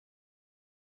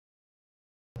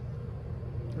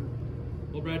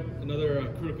Well, Brad, another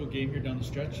critical game here down the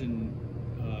stretch, and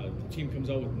the team comes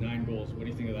out with 9 goals. What do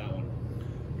you think of that one?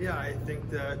 Yeah, I think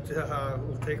that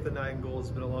we'll take the 9 goals.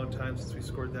 It's been a long time since we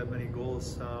scored that many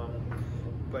goals.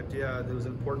 But yeah, it was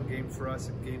an important game for us,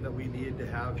 a game that we needed to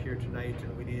have here tonight,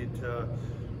 and we needed to,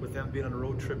 with them being on a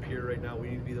road trip here right now, we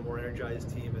need to be the more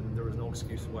energized team, and there was no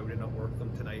excuse why we did not work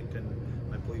them tonight,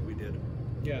 and I believe we did.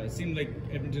 Yeah, it seemed like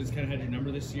Edmonton's kind of had your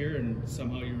number this year, and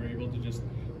somehow you were able to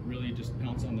really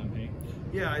pounce on them, hey?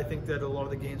 Yeah, I think that a lot of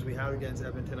the games we had against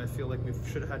Edmonton, I feel like we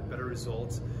should have had better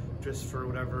results. Just for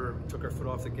whatever, took our foot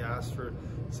off the gas for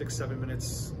 6-7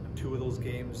 minutes, 2 of those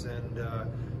games, and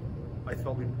I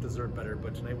felt we deserved better.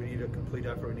 But tonight we need a complete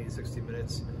effort. We need 60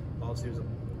 minutes. Obviously, it was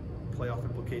a playoff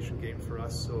implication game for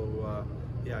us. So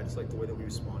yeah, I just like the way that we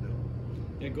responded.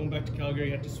 Yeah, going back to Calgary,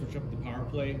 you had to switch up the power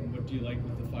play. What do you like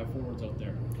with the 5 forwards out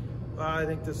there? I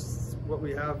think this is what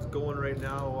we have going right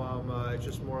now. It's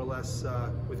just more or less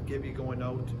with Gibby going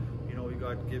out. You know, we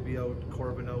got Gibby out,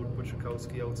 Corbin out,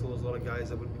 Buchakowski out, so there's a lot of guys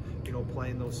that would, you know, play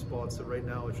in those spots. So right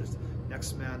now it's just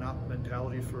next man up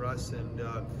mentality for us, and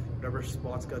whatever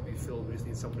spot's got to be filled, we just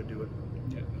need someone to do it.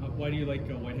 Yeah. Why do you like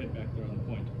Whitehead back there on the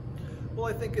point? Well,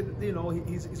 I think, you know,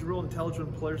 he's a real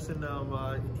intelligent person.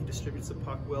 He distributes the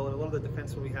puck well, and a lot of the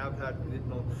defensemen we have had, you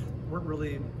know, weren't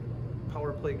really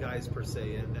power play guys per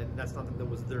se, and that's not that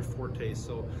was their forte.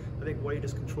 So I think White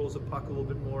just controls the puck a little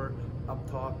bit more up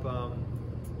top.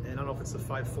 And I don't know if it's the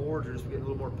 5 forwards or just getting a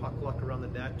little more puck luck around the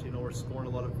net. You know, we're scoring a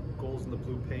lot of goals in the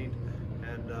blue paint,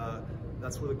 and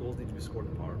that's where the goals need to be scored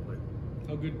in the power play.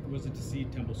 How good was it to see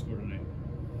Temple score tonight?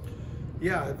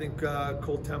 Yeah, I think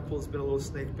Cole Temple's been a little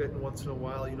snake bitten once in a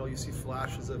while. You know, you see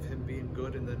flashes of him being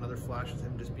good, and then other flashes of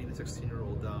him just being a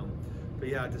 16-year-old. But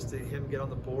yeah, just to him get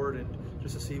on the board, and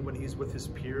just to see when he's with his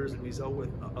peers and he's out with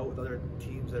other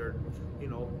teams that are, you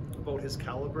know, about his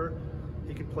caliber,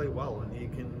 he can play well, and he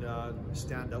can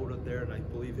stand out there, and I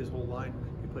believe his whole line,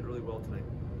 he played really well tonight.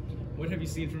 What have you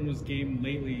seen from his game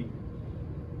lately,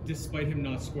 despite him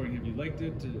not scoring? Have you liked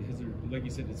it? Like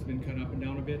you said, it's been kind of up and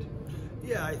down a bit?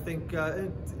 Yeah, I think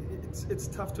it's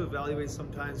tough to evaluate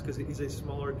sometimes because he's a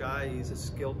smaller guy, he's a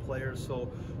skilled player, so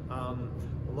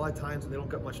a lot of times when they don't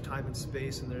got much time and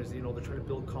space, and there's, you know, they're trying to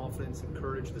build confidence and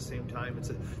courage at the same time. It's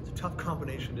a tough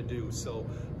combination to do. So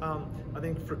I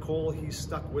think for Cole, he's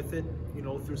stuck with it, you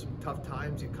know, through some tough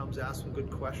times. He comes asking good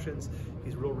questions.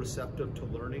 He's real receptive to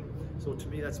learning. So to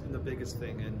me, that's been the biggest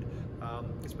thing. And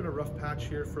it's been a rough patch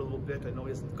here for a little bit. I know he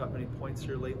hasn't got many points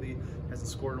here lately. Hasn't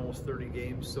scored in almost 30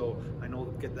 games. So I know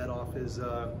to get that off his,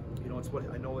 you know, it's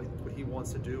what I know what he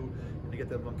wants to do, and to get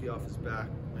that monkey off his back,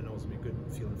 I know it's gonna be a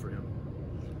good feeling for him.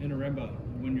 In Oremba,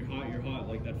 when you're hot, you're hot.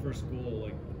 Like that first goal,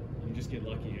 like you just get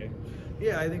lucky, eh?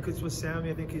 Yeah, I think it's with Sammy.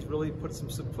 I think he's really put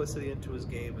some simplicity into his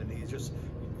game, and he's just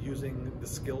using the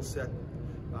skill set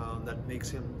that makes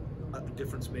him a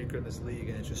difference maker in this league.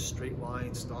 And it's just straight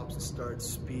lines, stops and starts,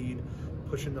 speed,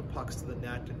 pushing the pucks to the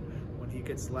net. And when he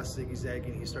gets less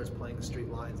ziggy-zagging, he starts playing the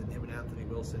straight lines. And him and Anthony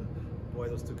Wilson, boy,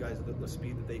 those two guys, the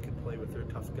speed that they can play with, they're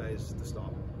tough guys to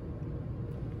stop.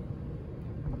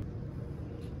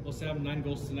 Well, Sam, 9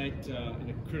 goals tonight in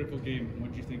a critical game.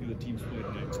 What do you think of the team's play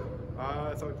tonight?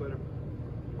 I thought we played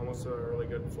almost a really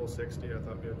good full 60. I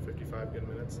thought we had 55 good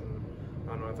minutes, and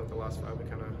I don't know, I thought the last 5 we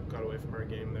kind of got away from our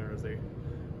game there as they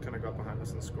kind of got behind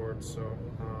us and scored. So,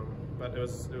 but it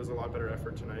was a lot better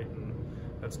effort tonight, and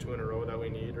that's 2 in a row that we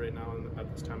need right now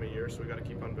at this time of year. So we got to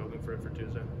keep on building for it for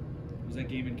Tuesday. Was that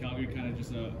game in Calgary kind of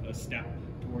just a step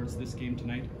towards this game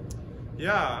tonight?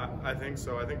 Yeah, I think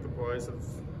so. I think the boys have,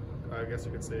 I guess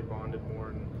you could say, bonded more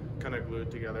and kind of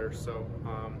glued together. So,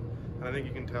 and I think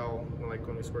you can tell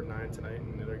when we scored 9 tonight,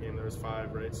 and in the other game there was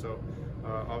 5, right? So,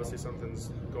 obviously something's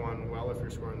going well if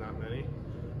you're scoring that many.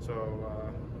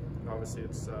 So, obviously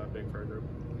it's big for our group.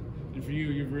 And for you,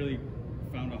 you've really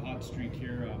found a hot streak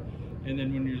here. And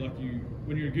then when you're lucky,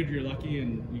 when you're good, you're lucky,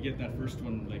 and you get that first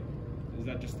one. Like, is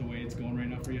that just the way it's going right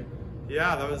now for you?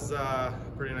 Yeah, that was a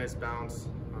pretty nice bounce.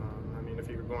 I mean, if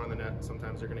you're going on the net,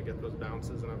 sometimes you're going to get those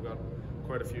bounces, and I've got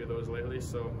quite a few of those lately.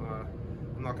 So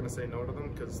I'm not going to say no to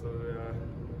them because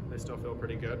they still feel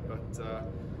pretty good. But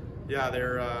yeah,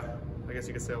 they're I guess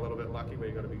you could say a little bit lucky, but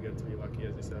you got to be good to be lucky,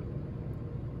 as you said.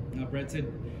 Now, Brett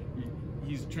said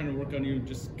he's trying to work on you,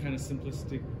 just kind of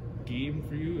simplistic game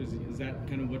for you. Is that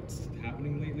kind of what's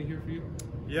happening lately here for you?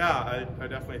 Yeah, I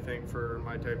definitely think for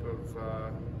my type of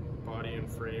body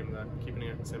and frame that keeping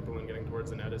it simple and getting towards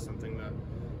the net is something that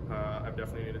I've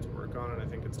definitely needed to work on, and I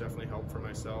think it's definitely helped for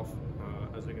myself.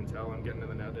 As we can tell, and getting to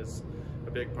the net is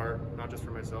a big part, not just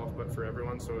for myself, but for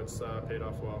everyone, so it's paid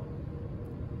off well.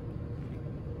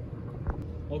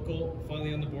 Well, Cole,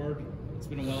 finally on the board. It's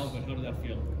been a while, but how did that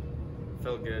feel?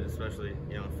 felt good, especially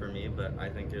for me. But I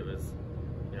think it was,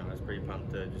 I was pretty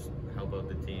pumped to just help out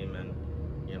the team and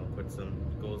put some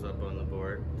goals up on the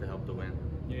board to help the win.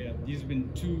 Yeah, these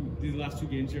last two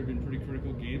games here have been pretty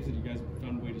critical games, and you guys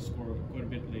found a way to score quite a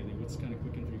bit lately. What's kind of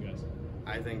clicking for you guys?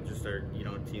 I think just our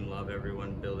team love,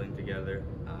 everyone building together,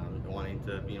 wanting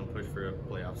to push for a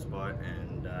playoff spot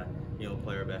and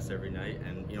play our best every night,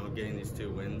 and getting these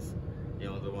 2 wins,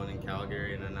 the one in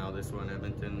Calgary and then now this one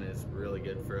Edmonton is really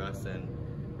good for us, and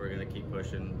we're gonna keep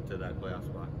pushing to that playoff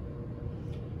spot.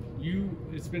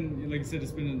 It's been, like I said,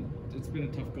 it's been a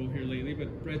tough go here lately,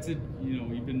 but Brett said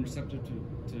you've been receptive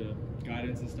to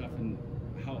guidance and stuff, and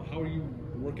how are you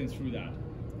working through that?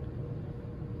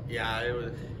 Yeah,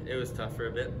 it was tough for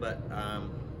a bit, but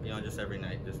just every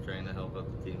night, just trying to help out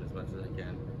the team as much as I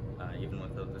can, even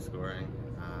without the scoring.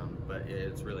 But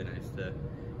it's really nice to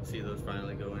see those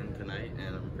finally go in tonight,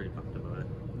 and I'm pretty pumped about it.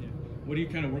 Yeah. What do you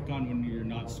kind of work on when you're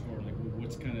not scoring? Like,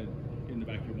 what's kind of in the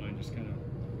back of your mind, just kind of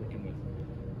working with?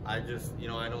 I just,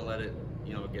 I don't let it,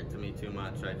 get to me too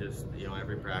much. I just,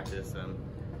 every practice, I'm,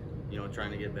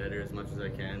 trying to get better as much as I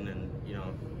can, and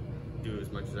do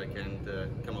as much as I can to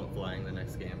come out flying the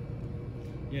next game.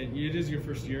 Yeah, it is your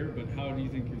first year, but how do you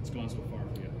think it's gone so far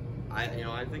for you?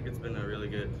 I think it's been a really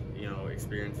good,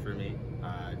 experience for me.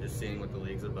 Just seeing what the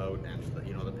league's about, and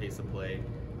the pace of play,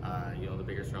 the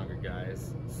bigger, stronger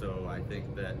guys. So I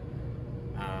think that,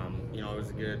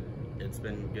 it's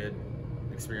been a good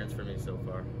experience for me so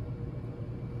far.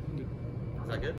 Is that good?